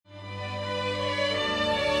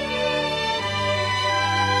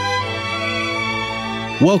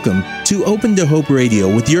Welcome to Open to Hope Radio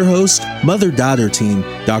with your host, mother-daughter team,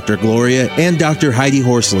 Dr. Gloria and Dr. Heidi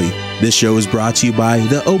Horsley. This show is brought to you by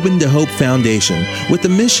the Open to Hope Foundation with the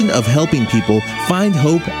mission of helping people find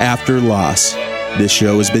hope after loss. This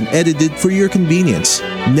show has been edited for your convenience.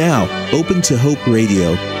 Now, Open to Hope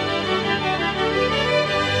Radio.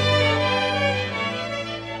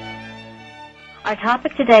 Our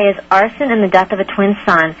topic today is arson and the death of a twin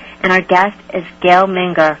son, and our guest is Gail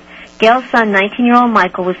Minger. Gail's son, 19-year-old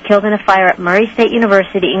Michael, was killed in a fire at Murray State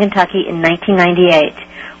University in Kentucky in 1998.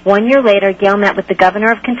 1 year later, Gail met with the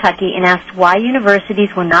governor of Kentucky and asked why universities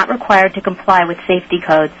were not required to comply with safety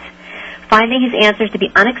codes. Finding his answers to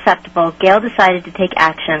be unacceptable, Gail decided to take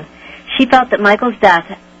action. She felt that Michael's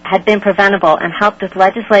death had been preventable and helped with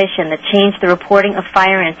legislation that changed the reporting of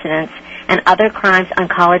fire incidents and other crimes on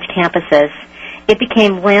college campuses. It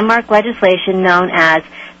became landmark legislation known as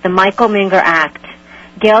the Michael Minger Act.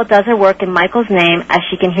 Gail does her work in Michael's name as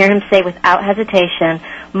she can hear him say without hesitation,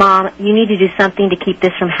 "Mom, you need to do something to keep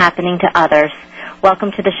this from happening to others."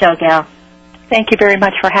 Welcome to the show, Gail. Thank you very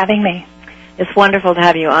much for having me. It's wonderful to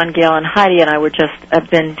have you on, Gail. And Heidi and I have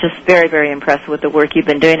been very, very impressed with the work you've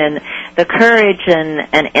been doing and the courage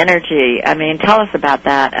and energy. I mean, tell us about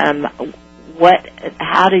that.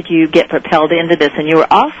 How did you get propelled into this? And you were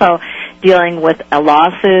also dealing with a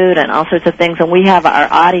lawsuit and all sorts of things, and we have our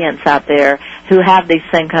audience out there who have these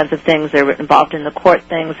same kinds of things. They're involved in the court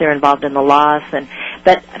things, they're involved in the loss.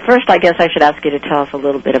 But first, I guess I should ask you to tell us a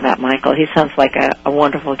little bit about Michael. He sounds like a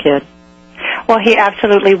wonderful kid. Well, he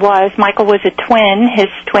absolutely was. Michael was a twin. His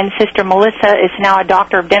twin sister, Melissa, is now a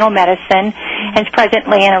doctor of dental medicine and is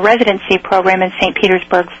presently in a residency program in St.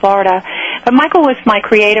 Petersburg, Florida. But Michael was my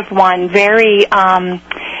creative one, very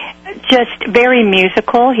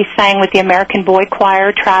musical. He sang with the American Boy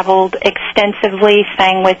Choir, traveled extensively,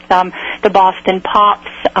 sang with the Boston Pops,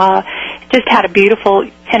 just had a beautiful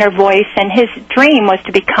tenor voice, and his dream was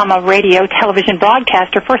to become a radio television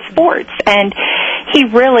broadcaster for sports. And he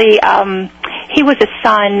really, he was a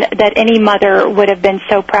son that any mother would have been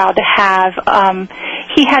so proud to have.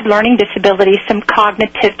 He had learning disabilities, some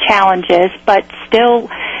cognitive challenges, but still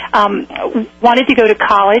wanted to go to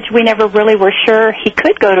college. We never really were sure he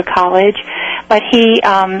could go to college, but he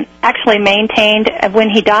actually maintained, when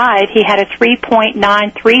he died, he had a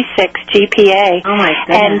 3.936 GPA. Oh, my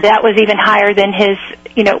goodness. And that was even higher than his,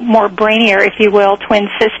 more brainier, if you will, twin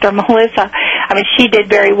sister, Melissa. I mean, she did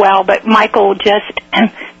very well, but Michael just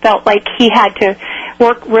felt like he had to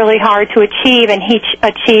work really hard to achieve, and he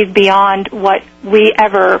achieved beyond what we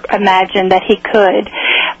ever imagined that he could.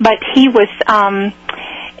 But he was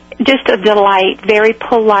just a delight, very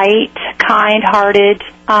polite, kind-hearted,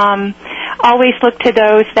 always looked to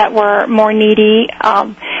those that were more needy.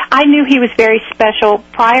 I knew he was very special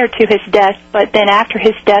prior to his death, but then after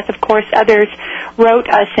his death, of course, others wrote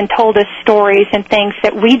us and told us stories and things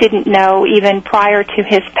that we didn't know even prior to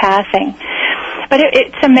his passing. But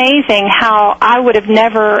it's amazing how I would have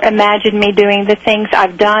never imagined me doing the things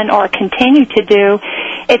I've done or continue to do.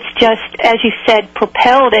 It's just, as you said,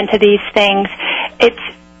 propelled into these things. It's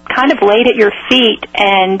kind of laid at your feet,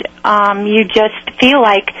 and you just feel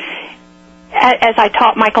like, as I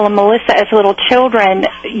taught Michael and Melissa as little children,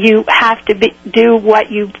 you have to do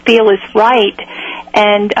what you feel is right.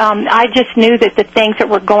 And I just knew that the things that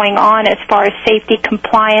were going on as far as safety,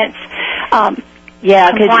 compliance,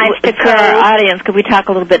 compliance to for our audience, could we talk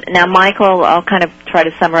a little bit? Now, Michael, I'll kind of try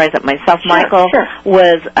to summarize it myself. Sure, Michael sure.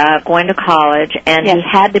 was going to college, and Yes. he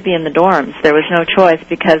had to be in the dorms. There was no choice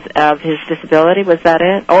because of his disability. Was that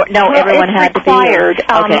it? Or no, Well, everyone had to be required.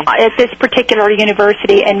 Okay. At this particular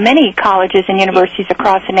university, and many colleges and universities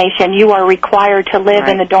across the nation, you are required to live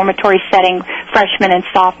in the dormitory setting freshman and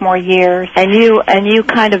sophomore years. And you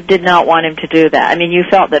kind of did not want him to do that. I mean, you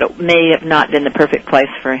felt that it may have not been the perfect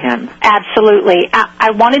place for him. Absolutely.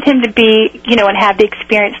 I wanted him to be, and have the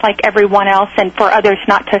experience like everyone else, and for others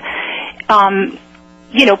not to,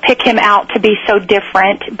 pick him out to be so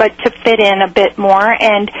different, but to fit in a bit more.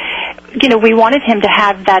 And, we wanted him to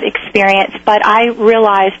have that experience, but I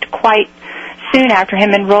realized quite soon after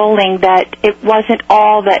him enrolling that it wasn't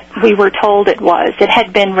all that we were told it was. It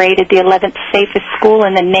had been rated the 11th safest school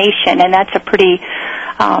in the nation, and that's a pretty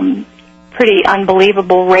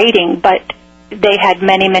unbelievable rating, but they had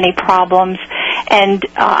many, many problems. And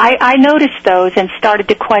I noticed those and started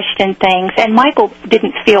to question things. And Michael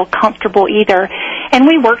didn't feel comfortable either. And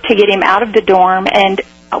we worked to get him out of the dorm, and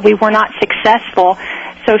we were not successful.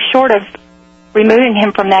 So short of removing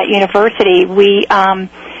him from that university, we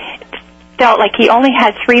felt like he only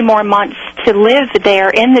had 3 more months to live there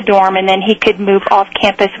in the dorm, and then he could move off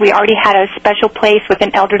campus. We already had a special place with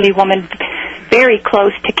an elderly woman, very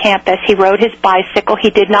close to campus. He rode his bicycle. He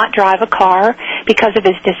did not drive a car because of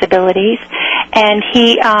his disabilities. And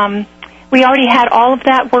we already had all of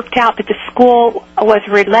that worked out, but the school was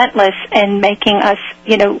relentless in making us,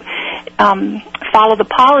 follow the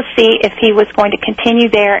policy if he was going to continue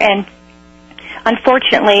there. And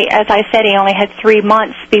unfortunately, as I said, he only had 3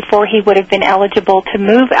 months before he would have been eligible to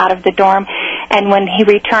move out of the dorm. And when he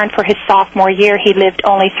returned for his sophomore year, he lived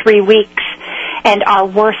only 3 weeks. And our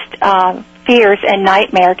worst fears and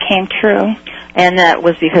nightmare came true. And that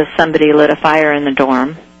was because somebody lit a fire in the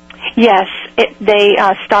dorm. Yes, they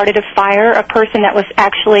started a fire. A person that was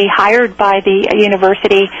actually hired by the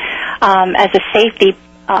university as a safety,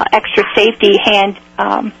 extra safety hand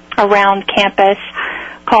around campus,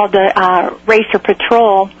 called the Racer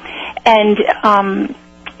Patrol. And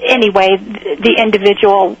anyway, the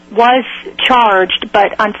individual was charged,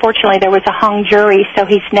 but unfortunately there was a hung jury, so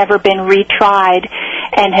he's never been retried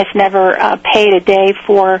and has never paid a day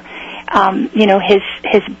for,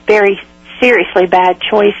 his very seriously bad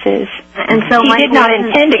choices. And so he did not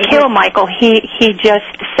intend to kill Michael. He just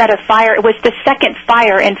set a fire. It was the second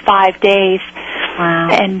fire in 5 days.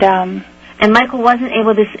 Wow. And Michael wasn't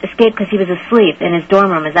able to escape because he was asleep in his dorm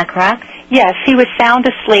room. Is that correct? Yes, he was sound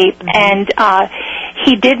asleep, and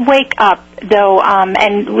he did wake up, though,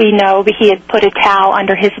 and we know that he had put a towel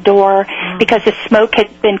under his door because the smoke had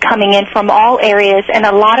been coming in from all areas, and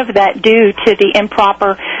a lot of that due to the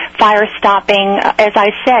improper fire stopping, as I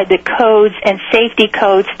said, the codes and safety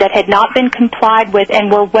codes that had not been complied with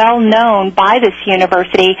and were well known by this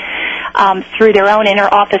university through their own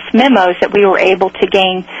inter-office memos that we were able to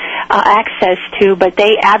gain access to, but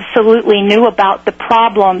they absolutely knew about the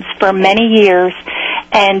problems for many years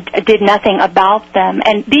and did nothing about them.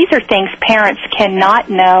 And these are things parents cannot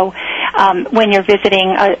know when you're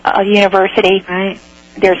visiting a university. Right.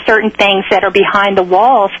 There are certain things that are behind the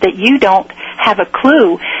walls that you don't have a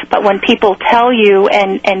clue. But when people tell you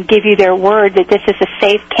and give you their word that this is a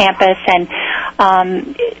safe campus and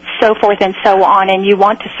so forth and so on, and you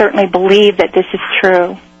want to certainly believe that this is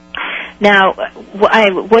true. Now,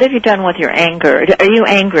 what have you done with your anger? Are you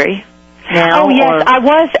angry now? Oh, yes, I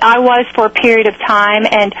was for a period of time,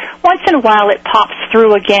 and once in a while it pops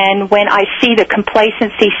through again when I see the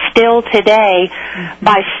complacency still today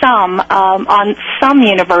by some on some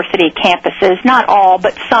university campuses. Not all,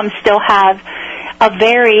 but some still have a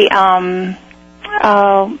very kind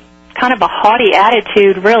of a haughty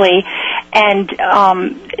attitude, really, and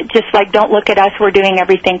just like, don't look at us, we're doing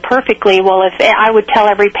everything perfectly. Well, if I would tell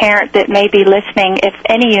every parent that may be listening, if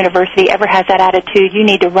any university ever has that attitude, you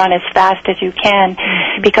need to run as fast as you can,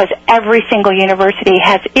 because every single university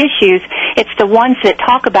has issues. It's the ones that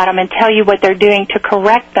talk about them and tell you what they're doing to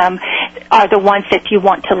correct them are the ones that you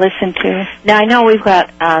want to listen to. Now, I know we've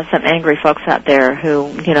got some angry folks out there who,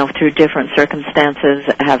 through different circumstances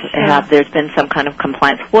have there's been some kind of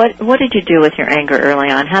compliance. What did you do with your anger early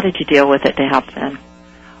on? How did you deal with it to help them?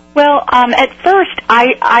 Well, at first,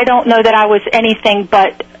 I don't know that I was anything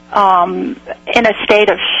but in a state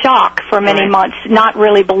of shock for many months, not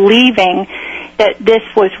really believing that this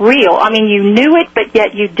was real. I mean, you knew it, but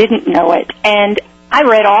yet you didn't know it. And I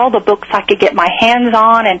read all the books I could get my hands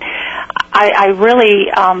on, and I really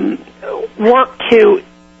worked to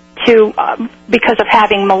because of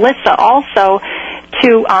having Melissa also,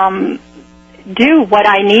 to do what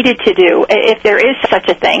I needed to do, if there is such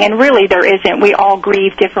a thing. And really there isn't. We all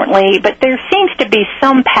grieve differently, but there seems to be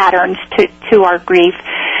some patterns to our grief.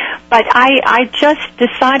 But I just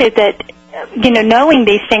decided that, knowing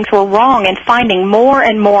these things were wrong and finding more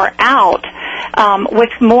and more out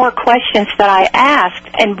with more questions that I asked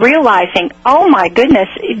and realizing, oh my goodness,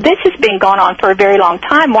 this has been going on for a very long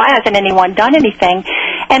time. Why hasn't anyone done anything?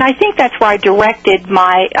 And I think that's where I directed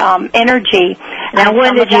my energy. Now,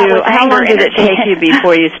 how long did it take you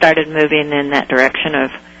before you started moving in that direction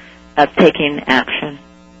of taking action?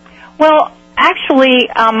 Well, actually,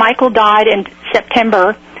 Michael died in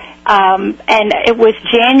September, and it was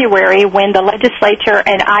January when the legislature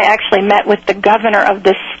and I actually met with the governor of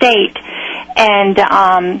the state, and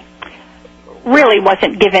really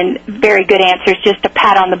wasn't given very good answers, just a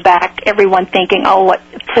pat on the back, everyone thinking, oh, what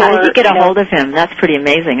poor... How did you get a hold of him? That's pretty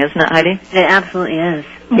amazing, isn't it, Heidi? It absolutely is.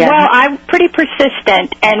 Yeah. Well, I'm pretty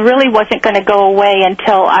persistent and really wasn't going to go away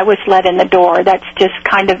until I was let in the door. That's just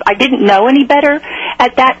kind of, I didn't know any better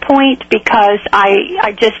at that point because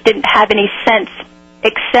I just didn't have any sense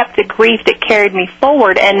except the grief that carried me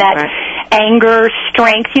forward and that anger,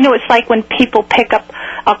 strength. It's like when people pick up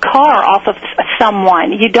a car off of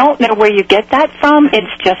someone. You don't know where you get that from.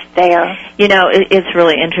 It's just there. It's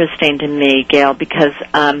really interesting to me, Gail, because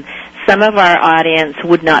some of our audience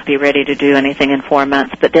would not be ready to do anything in 4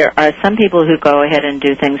 months, but there are some people who go ahead and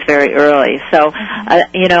do things very early. So,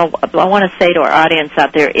 you know, I want to say to our audience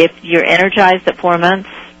out there, if you're energized at 4 months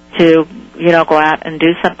to, you know, go out and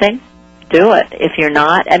do something, do it. If you're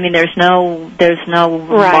not, I mean, there's no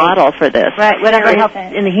model for this. Right, whatever helps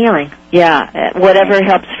in the healing. Yeah, whatever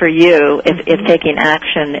helps for you. If taking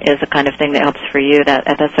action is the kind of thing that helps for you,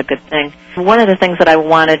 that's a good thing. One of the things that I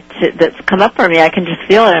wanted that's come up for me, I can just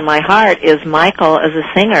feel it in my heart, is Michael as a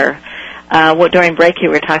singer. During break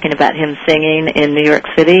you were talking about him singing in New York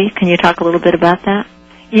City. Can you talk a little bit about that?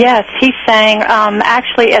 Yes, he sang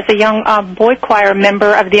actually as a young boy choir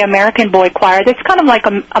member of the American Boy Choir. It's kind of like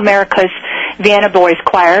America's Vienna Boys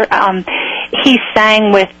Choir. He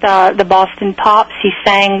sang with the Boston Pops. He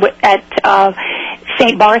sang at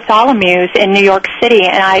St. Bartholomew's in New York City,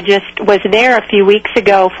 and I just was there a few weeks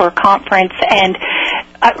ago for a conference, and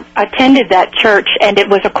I attended that church, and it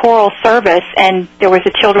was a choral service, and there was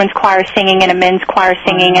a children's choir singing and a men's choir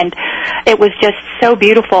singing, and it was just so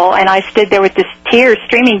beautiful, and I stood there with this tears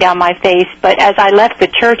streaming down my face, but as I left the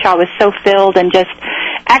church, I was so filled and just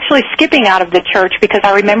actually skipping out of the church because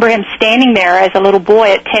I remember him standing there as a little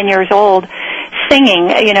boy at 10 years old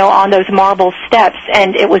singing, you know, on those marble steps,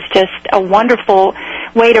 and it was just a wonderful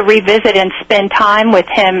way to revisit and spend time with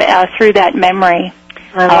him through that memory.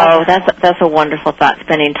 Oh, that's a wonderful thought,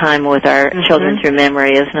 spending time with our children through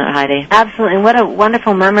memory, isn't it, Heidi? Absolutely. What a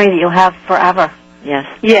wonderful memory that you'll have forever. Yes.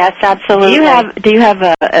 Yes, absolutely. Do you have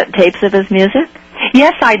tapes of his music?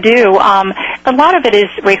 Yes, I do. A lot of it is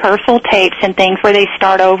rehearsal tapes and things where they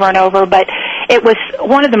start over and over, but it was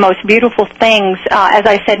one of the most beautiful things. As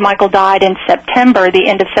I said, Michael died in September, the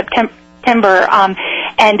end of September,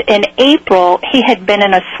 and in April he had been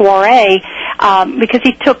in a soiree because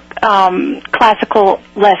he took classical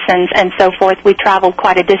lessons and so forth. We traveled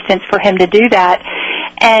quite a distance for him to do that,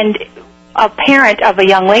 and a parent of a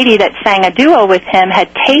young lady that sang a duo with him had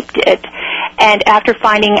taped it, and after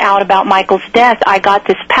finding out about Michael's death, I got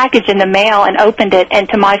this package in the mail and opened it, and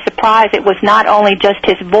to my surprise, it was not only just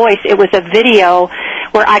his voice, it was a video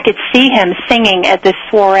where I could see him singing at this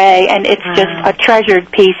soiree, and it's just a treasured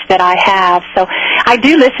piece that I have. So I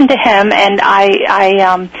do listen to him, and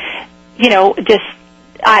I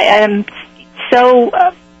am so...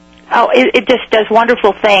 it just does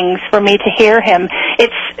wonderful things for me to hear him.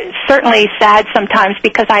 It's certainly sad sometimes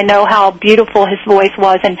because I know how beautiful his voice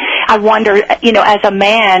was, and I wonder, you know, as a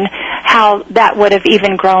man, how that would have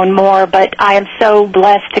even grown more. But I am so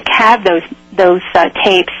blessed to have those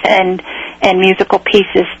tapes and musical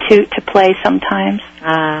pieces to play sometimes.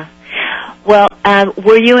 Well,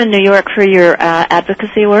 were you in New York for your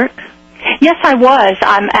advocacy work? Yes, I was.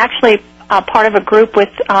 I'm actually part of a group with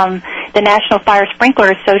the National Fire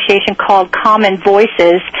Sprinkler Association called Common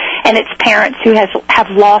Voices, and it's parents who have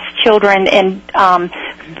lost children in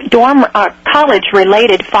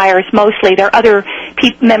college-related fires mostly. There are other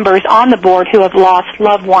members on the board who have lost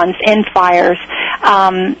loved ones in fires.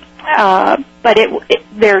 But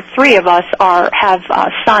there are three of us have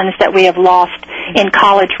sons that we have lost in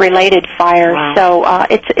college-related fires. Wow. So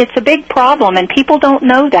it's a big problem, and people don't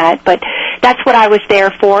know that. But that's what I was there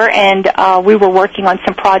for, and we were working on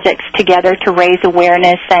some projects together to raise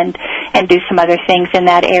awareness and do some other things in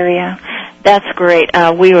that area. That's great.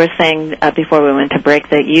 We were saying before we went to break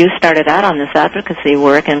that you started out on this advocacy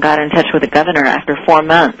work and got in touch with the governor after 4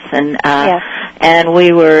 months, and yes. And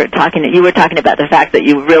you were talking about the fact that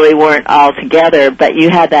you really weren't all together, but you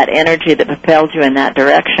had that energy that propelled you in that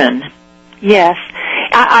direction. Yes.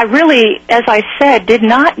 I really, as I said, did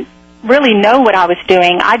not really know what I was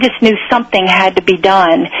doing. I just knew something had to be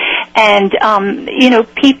done. And,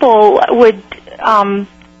 people would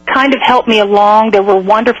kind of help me along. There were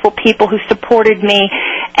wonderful people who supported me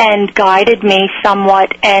and guided me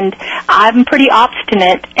somewhat. And I'm pretty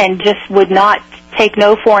obstinate and just would not take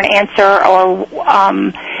no for an answer, or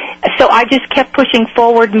so I just kept pushing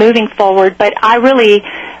forward, moving forward. But I really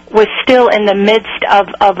was still in the midst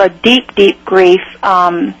of a deep, deep grief.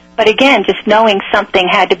 But again, just knowing something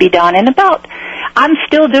had to be done. And I'm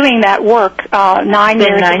still doing that work 9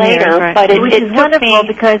 years later. Right. But Which is wonderful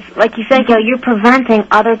because, like you said, Gail, you're preventing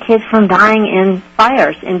other kids from dying in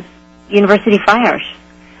fires, in university fires.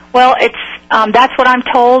 Well, that's what I'm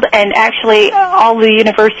told, and actually all the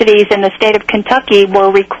universities in the state of Kentucky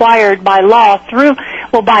were required by law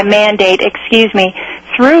by mandate,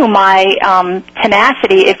 through my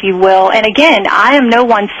tenacity, if you will. And again, I am no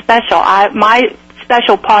one special. My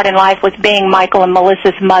special part in life was being Michael and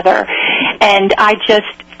Melissa's mother, and I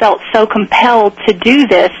just felt so compelled to do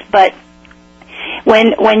this. But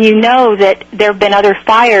when you know that there have been other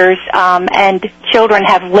fires and children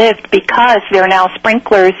have lived because there are now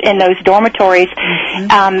sprinklers in those dormitories,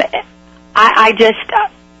 I just,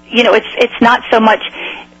 it's not so much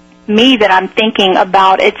me that I'm thinking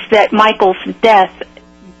about. It's that Michael's death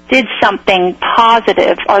did something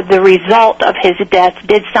positive, or the result of his death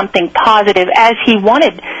did something positive, as he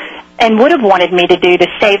wanted and would have wanted me to do, to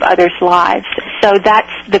save others' lives. So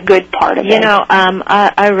that's the good part of it.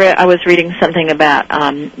 I was reading something about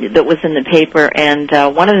that was in the paper, and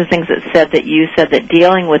one of the things that said that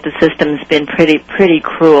dealing with the system's been pretty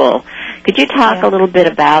cruel. Could you talk a little bit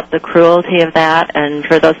about the cruelty of that, and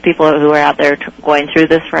for those people who are out there going through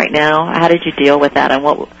this right now, how did you deal with that, and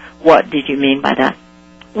what did you mean by that?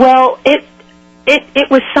 Well, it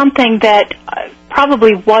was something that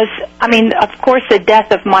probably was, of course the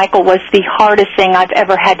death of Michael was the hardest thing I've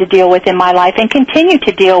ever had to deal with in my life, and continue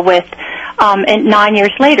to deal with 9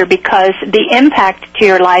 years later, because the impact to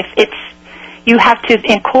your life, you have to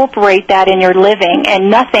incorporate that in your living, and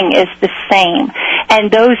nothing is the same. And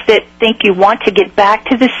those that think you want to get back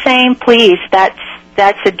to the same, please, that's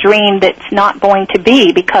a dream that's not going to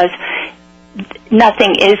be, because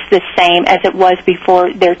nothing is the same as it was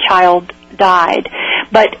before their child died.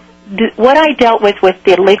 But what I dealt with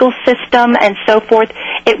the legal system and so forth,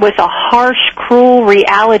 it was a harsh, cruel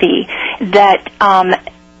reality that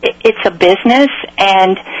it's a business,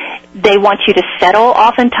 and they want you to settle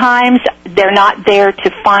oftentimes. They're not there to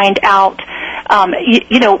find out,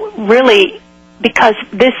 really, because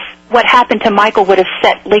what happened to Michael would have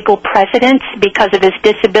set legal precedents because of his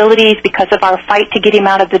disabilities, because of our fight to get him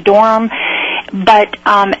out of the dorm. But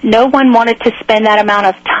no one wanted to spend that amount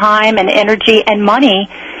of time and energy and money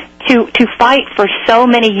to fight for so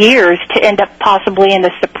many years to end up possibly in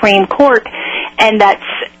the Supreme Court. And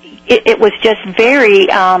it was just very,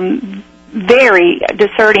 very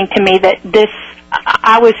disheartening to me that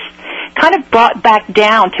I was kind of brought back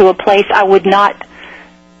down to a place I would not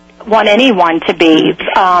want anyone to be. It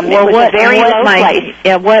was a very low place.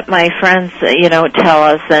 Yeah, what my friends, tell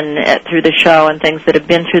us, and through the show and things that have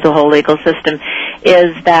been through the whole legal system,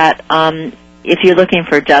 is that if you're looking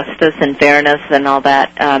for justice and fairness and all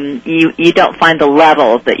that, you don't find the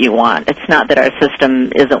level that you want. It's not that our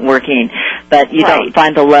system isn't working, but you don't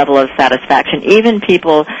find the level of satisfaction. Even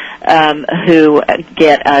people who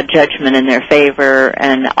get a judgment in their favor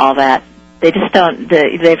and all that, they just don't.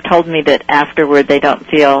 They've told me that afterward they don't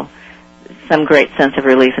feel some great sense of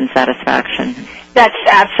relief and satisfaction. That's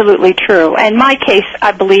absolutely true. And my case,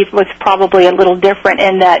 I believe, was probably a little different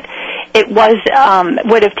in that it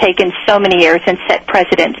would have taken so many years and set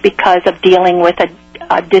precedents because of dealing with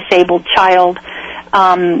a disabled child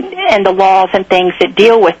and the laws and things that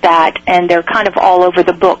deal with that, and they're kind of all over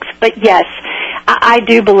the books. But yes, I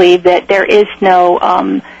do believe that there is no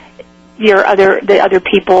the other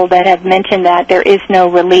people that have mentioned that there is no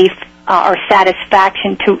relief or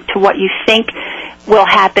satisfaction to what you think will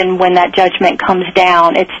happen when that judgment comes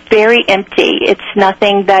down. It's very empty. It's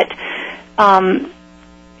nothing that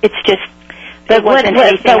it's just. But what's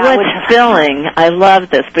filling? I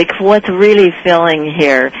love this, because what's really filling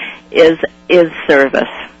here is service.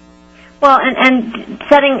 Well, and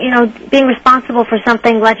setting, being responsible for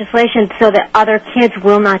something, legislation, so that other kids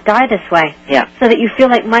will not die this way. Yeah. So that you feel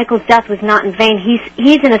like Michael's death was not in vain.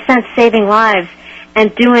 He's in a sense saving lives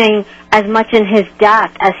and doing as much in his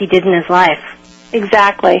death as he did in his life.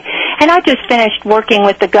 Exactly. And I just finished working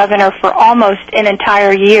with the governor for almost an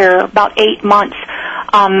entire year, about 8 months.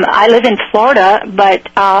 I live in Florida, but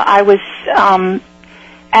I was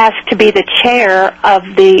asked to be the chair of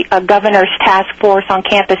the governor's task force on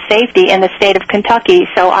campus safety in the state of Kentucky.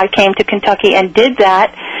 So I came to Kentucky and did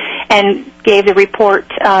that and gave the report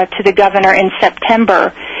to the governor in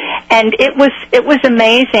September. And it was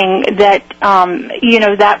amazing that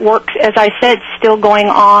that work, as I said, still going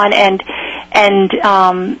on, and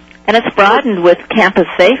it's broadened with campus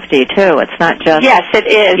safety too. It's not just yes, it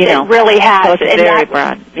is. It really has. So it's very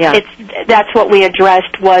broad. Yeah, that's what we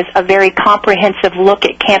addressed, was a very comprehensive look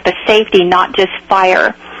at campus safety, not just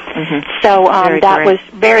fire. Mm-hmm. So that was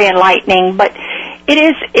very enlightening. But it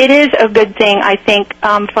is a good thing, I think,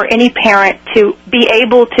 for any parent to be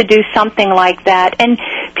able to do something like that. And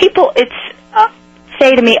people,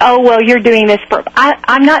 say to me, "Oh, well, you're doing this for."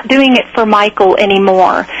 I'm not doing it for Michael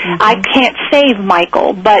anymore. Mm-hmm. I can't save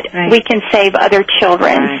Michael, but we can save other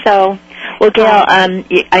children. Right. So, well, Gail,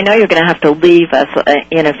 I know you're going to have to leave us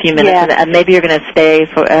in a few minutes, and maybe you're going to stay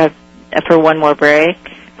for one more break.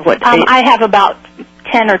 I have about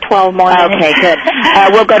 10 or 12 more minutes. Okay, good.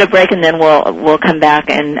 We'll go to break, and then we'll come back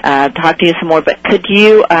and talk to you some more. But could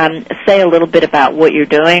you say a little bit about what you're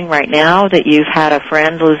doing right now, that you've had a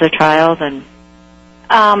friend lose a child? And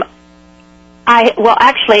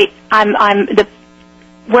Actually, I'm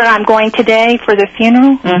where I'm going today for the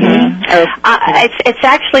funeral. Mm-hmm. It's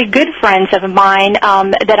actually good friends of mine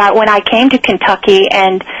that when I came to Kentucky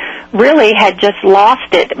and really had just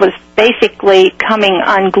lost it, was basically coming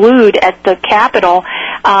unglued at the Capitol.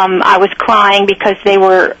 I was crying because they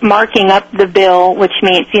were marking up the bill, which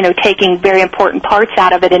means, taking very important parts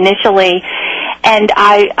out of it initially. And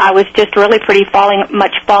I was just really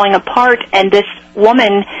falling apart. And this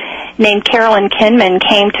woman named Carolyn Kinman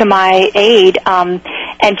came to my aid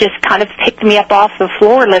and just kind of picked me up off the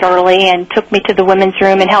floor, literally, and took me to the women's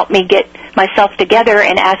room and helped me get myself together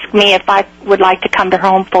and asked me if I would like to come to her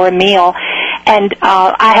home for a meal. And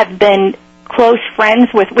I have been close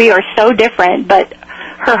friends with, we are so different, but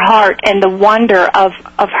her heart and the wonder of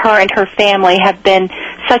her and her family have been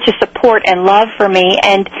such a support and love for me,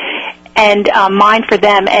 and mine for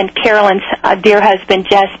them. And Carolyn's dear husband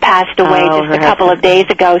just passed away just a couple of days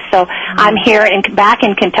ago. So I'm here back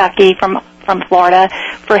in Kentucky from Florida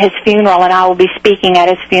for his funeral, and I will be speaking at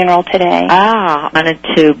his funeral today. I wanted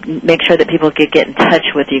to make sure that people could get in touch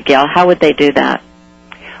with you, Gail. How would they do that?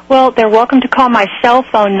 Well, they're welcome to call my cell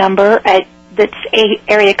phone number that's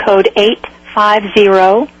area code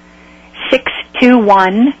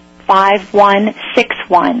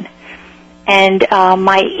 850-621-5161. And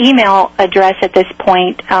my email address at this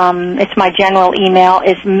point, it's my general email,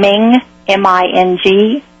 is Ming,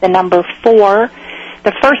 M-I-N-G, the number 4,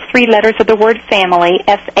 the first 3 letters of the word family,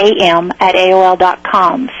 F-A-M, at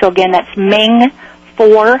AOL.com. So again, that's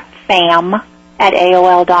Ming4fam at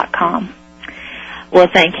AOL.com. Well,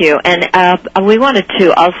 thank you. And we wanted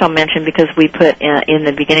to also mention, because we put in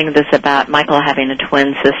the beginning of this about Michael having a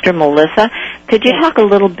twin sister, Melissa. Could you talk a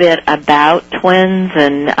little bit about twins,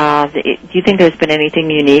 and do you think there's been anything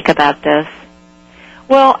unique about this?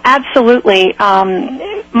 Well, absolutely.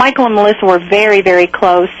 Michael and Melissa were very, very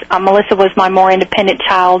close. Melissa was my more independent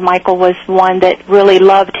child. Michael was one that really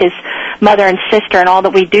loved his mother and sister and all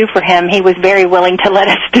that we do for him. He was very willing to let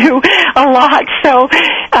us do a lot. So,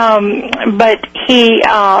 but he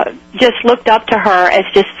just looked up to her as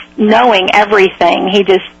just knowing everything. He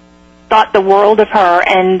just thought the world of her,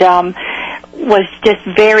 and was just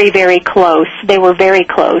very, very close. They were very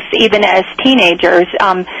close, even as teenagers.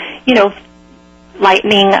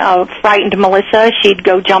 Lightning frightened Melissa. She'd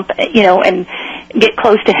go jump, and get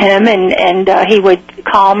close to him, and he would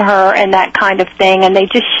calm her and that kind of thing. And they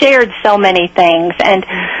just shared so many things. And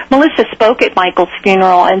Melissa spoke at Michael's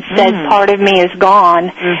funeral and said, "Part of me is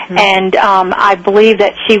gone." And I believe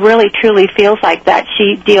that she really, truly feels like that.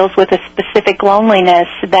 She deals with a specific loneliness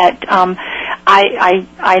that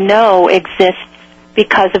I know exists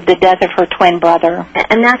because of the death of her twin brother.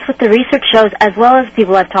 And that's what the research shows, as well as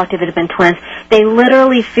people I've talked to that have been twins. They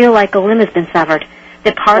literally feel like a limb has been severed,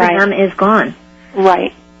 that part of them is gone.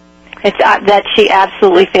 Right. It's that she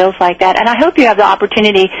absolutely feels like that. And I hope you have the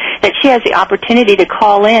opportunity, that she has the opportunity to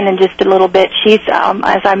call in just a little bit. She's,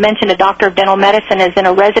 as I mentioned, a doctor of dental medicine, is in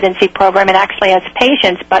a residency program and actually has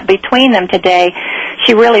patients. But between them today,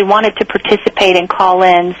 she really wanted to participate and call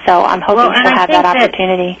in. So I'm hoping she'll have that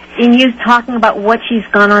opportunity. In you talking about what she's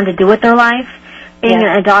gone on to do with her life, being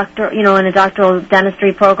a doctor, in a doctoral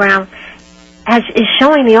dentistry program, is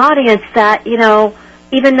showing the audience that,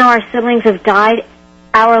 even though our siblings have died,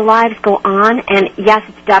 our lives go on, and yes,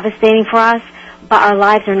 it's devastating for us, but our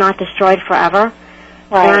lives are not destroyed forever.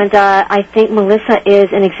 Right. And I think Melissa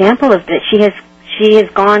is an example of this. She has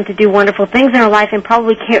gone to do wonderful things in her life, and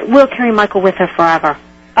probably will carry Michael with her forever.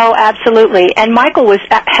 Oh, absolutely. And Michael was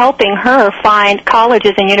helping her find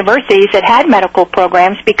colleges and universities that had medical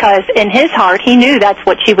programs, because in his heart he knew that's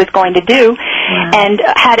what she was going to do, and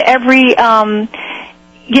had every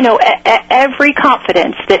every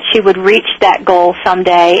confidence that she would reach that goal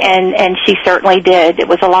someday, and she certainly did. It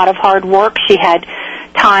was a lot of hard work. She had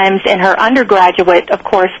times in her undergraduate, of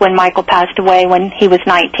course, when Michael passed away when he was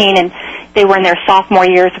 19, and they were in their sophomore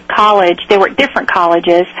years of college. They were at different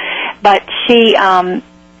colleges, but she,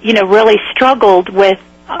 really struggled with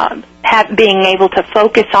being able to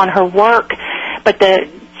focus on her work, but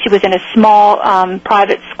she was in a small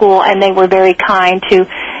private school, and they were very kind to,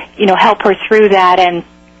 help her through that and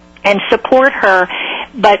support her,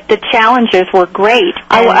 but the challenges were great.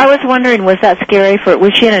 I was wondering, was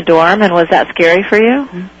she in a dorm, and was that scary for you?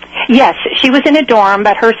 Yes, she was in a dorm,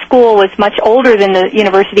 but her school was much older than the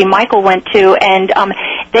university Michael went to, and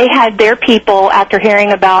they had their people, after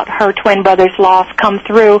hearing about her twin brother's loss, come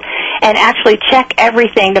through and actually check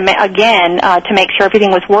everything to make sure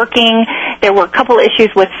everything was working. There were a couple issues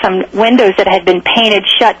with some windows that had been painted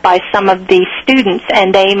shut by some of the students,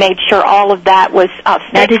 and they made sure all of that was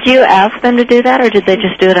fixed. Now, did you ask them to do that, or did they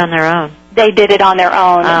just do it on their own? they did it on their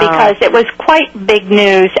own because it was quite big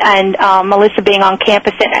news, and Melissa being on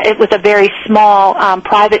campus, it was a very small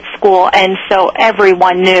private school, and so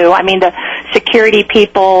everyone knew. I mean, the security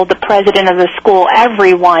people, the president of the school,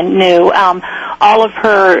 everyone knew. All of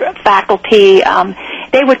her faculty,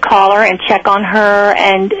 they would call her and check on her,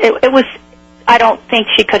 and it was, I don't think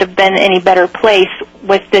she could have been in any better place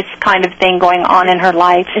with this kind of thing going on in her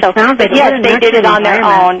life. So, but yes, they did it on their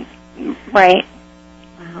own. Right.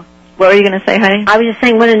 What were you going to say, Heidi? I was just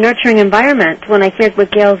saying, what a nurturing environment when I hear what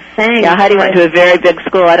Gail's saying. Yeah, Heidi went to a very big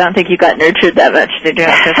school. I don't think you got nurtured that much, did you?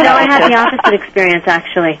 No, I had the opposite experience,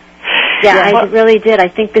 actually. Yeah, I really did. I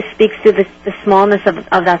think this speaks to the smallness of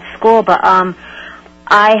that school, but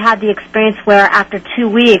I had the experience where after 2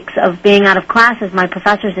 weeks of being out of classes, my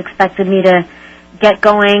professors expected me to get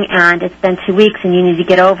going, and it's been 2 weeks, and you need to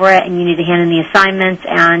get over it, and you need to hand in the assignments,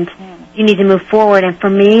 and you need to move forward. And for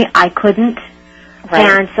me, I couldn't. Right.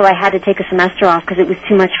 And so I had to take a semester off because it was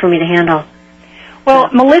too much for me to handle. Well,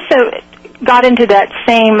 Melissa got into that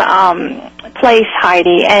same place,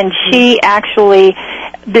 Heidi, and she actually,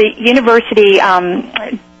 the university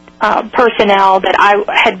personnel that I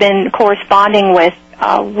had been corresponding with,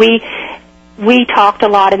 we talked a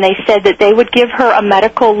lot, and they said that they would give her a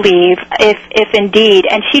medical leave if indeed,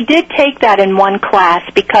 and she did take that in one class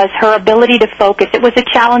because her ability to focus, it was a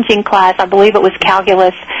challenging class, I believe it was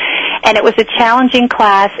calculus, and it was a challenging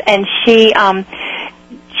class, and she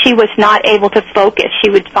was not able to focus. She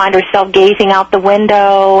would find herself gazing out the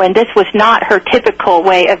window, and this was not her typical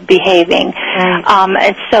way of behaving. Right.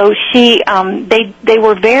 And so they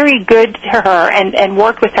were very good to her and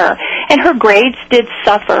worked with her. And her grades did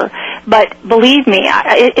suffer, but believe me,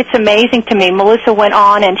 it's amazing to me. Melissa went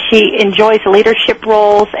on, and she enjoys leadership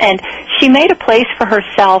roles, and she made a place for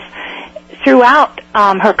herself throughout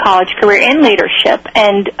her college career in leadership.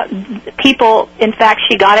 And people, in fact,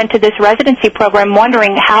 she got into this residency program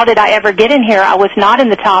wondering, how did I ever get in here? I was not in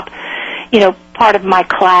the top, part of my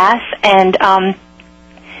class, and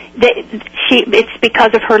it's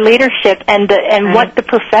because of her leadership and what the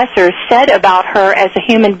professors said about her as a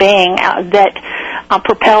human being that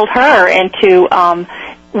propelled her into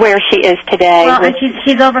where she is today. Well, and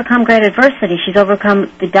she's overcome great adversity. She's overcome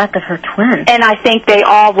the death of her twin. And I think they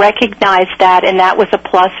all recognized that, and that was a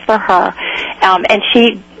plus for her. And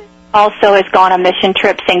she also has gone on mission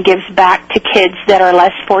trips and gives back to kids that are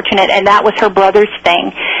less fortunate, and that was her brother's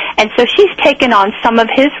thing. And so she's taken on some of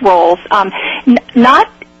his roles, not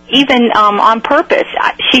even on purpose.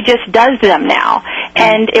 She just does them now.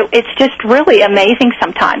 And it's just really amazing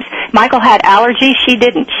sometimes. Michael had allergies. She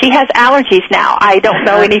didn't. She has allergies now. I don't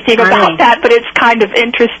know anything about that, but it's kind of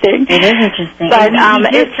interesting. It is interesting. But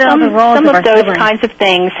some of those kinds of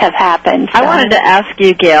things have happened. So. I wanted to ask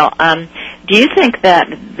you, Gail, do you think that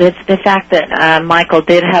the fact that Michael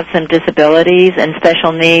did have some disabilities and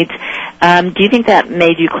special needs, do you think that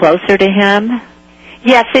made you closer to him?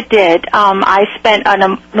 Yes, it did. I spent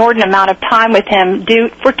an inordinate amount of time with him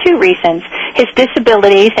for two reasons. His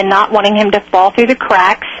disabilities and not wanting him to fall through the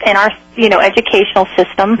cracks in our, educational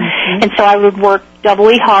system. Mm-hmm. And so I would work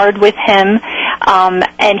doubly hard with him.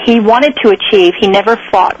 And he wanted to achieve. He never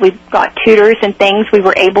fought. We got tutors and things. We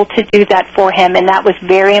were able to do that for him, and that was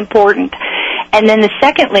very important. And then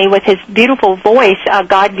secondly, with his beautiful voice,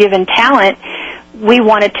 God-given talent, we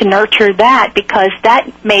wanted to nurture that because that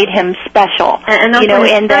made him special, and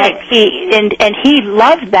that he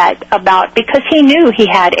loved that about, because he knew he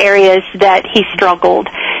had areas that he struggled,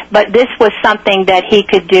 but this was something that he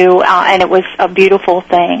could do, and it was a beautiful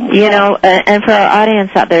thing. And for our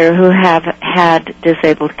audience out there who have had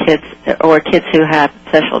disabled kids or kids who have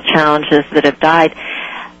special challenges that have died,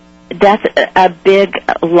 that's a big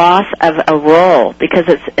loss of a role because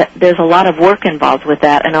there's a lot of work involved with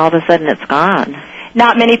that, and all of a sudden it's gone.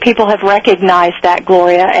 Not many people have recognized that,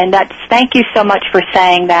 Gloria, and thank you so much for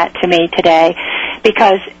saying that to me today,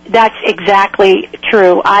 because that's exactly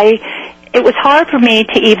true. It was hard for me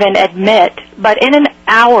to even admit, but in an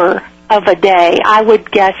hour of a day, I would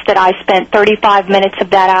guess that I spent 35 minutes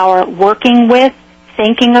of that hour working with,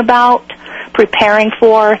 thinking about, preparing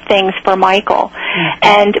for things for Michael. Mm-hmm.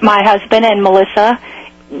 And my husband and Melissa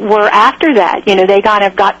were after that. They kind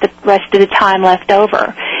of got the rest of the time left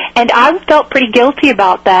over. And I felt pretty guilty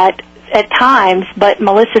about that at times, but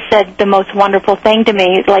Melissa said the most wonderful thing to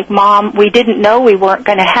me, like, Mom, we didn't know we weren't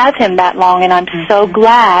going to have him that long, and I'm so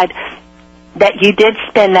glad that you did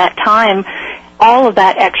spend that time, all of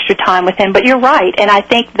that extra time with him. But you're right, and I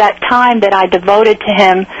think that time that I devoted to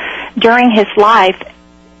him during his life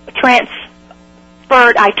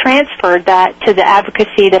I transferred that to the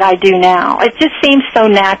advocacy that I do now. It just seems so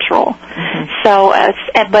natural. Mm-hmm. So,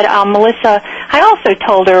 but Melissa, I also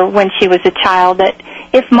told her when she was a child that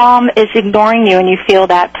if Mom is ignoring you and you feel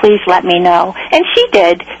that, please let me know. And she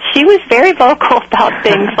did. She was very vocal about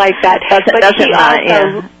things like that. That's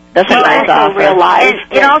a nice offer.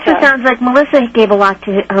 Realized it also sounds like Melissa gave a lot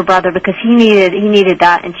to her brother because he needed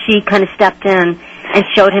that, and she kind of stepped in and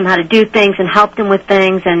showed him how to do things and helped him with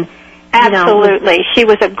things. And absolutely, she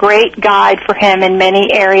was a great guide for him in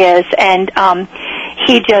many areas, and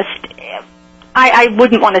he just. I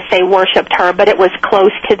wouldn't want to say worshipped her, but it was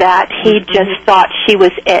close to that. He just thought she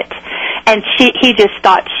was it. And he just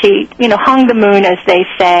thought she, hung the moon, as they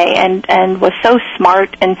say, and was so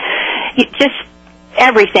smart and just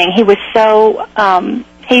everything. He was so,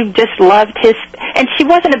 he just loved his, and she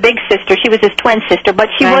wasn't a big sister. She was his twin sister, but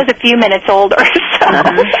she was a few minutes older. So.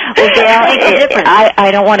 Well, Gail, I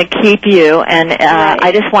don't want to keep you, and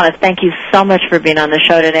I just want to thank you so much for being on the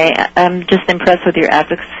show today. I'm just impressed with your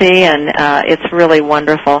advocacy, and it's really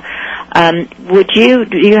wonderful. Do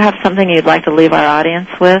you have something you'd like to leave our audience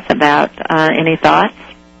with about any thoughts?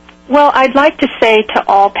 Well, I'd like to say to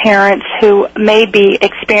all parents who may be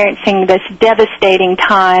experiencing this devastating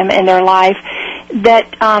time in their life that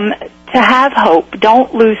to have hope,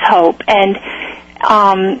 don't lose hope. And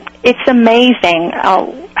it's amazing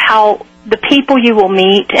how the people you will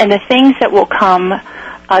meet and the things that will come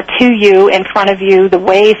to you, in front of you, the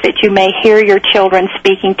ways that you may hear your children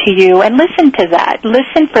speaking to you, and listen to that.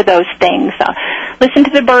 Listen for those things. Listen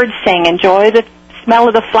to the birds sing. Enjoy the smell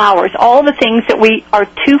of the flowers. All the things that we are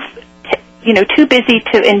too busy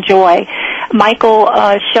to enjoy. Michael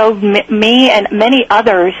showed me and many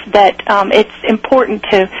others that it's important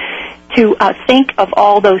to think of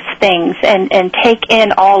all those things and take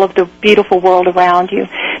in all of the beautiful world around you,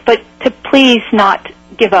 but to please not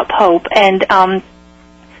give up hope and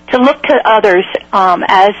to look to others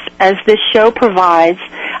as this show provides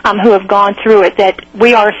who have gone through it, that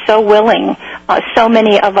we are so willing, so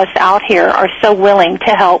many of us out here are so willing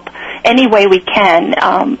to help any way we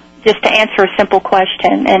can, just to answer a simple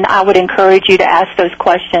question. And I would encourage you to ask those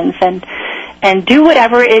questions and do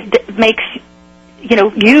whatever it makes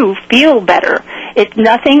you feel better.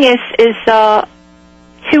 Nothing is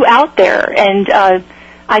too out there, and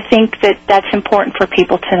I think that's important for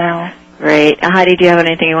people to know. Great. Heidi, do you have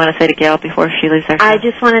anything you want to say to Gail before she leaves our show? I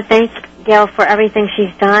just want to thank Gail for everything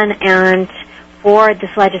she's done and for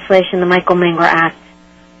this legislation, the Michael Minger Act.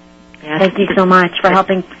 Yes. Thank you so much for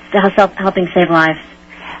helping save lives.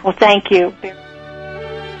 Well, thank you.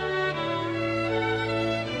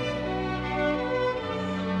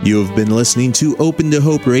 You have been listening to Open to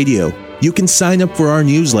Hope Radio. You can sign up for our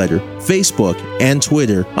newsletter, Facebook, and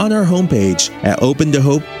Twitter on our homepage at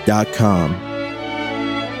opentohope.com.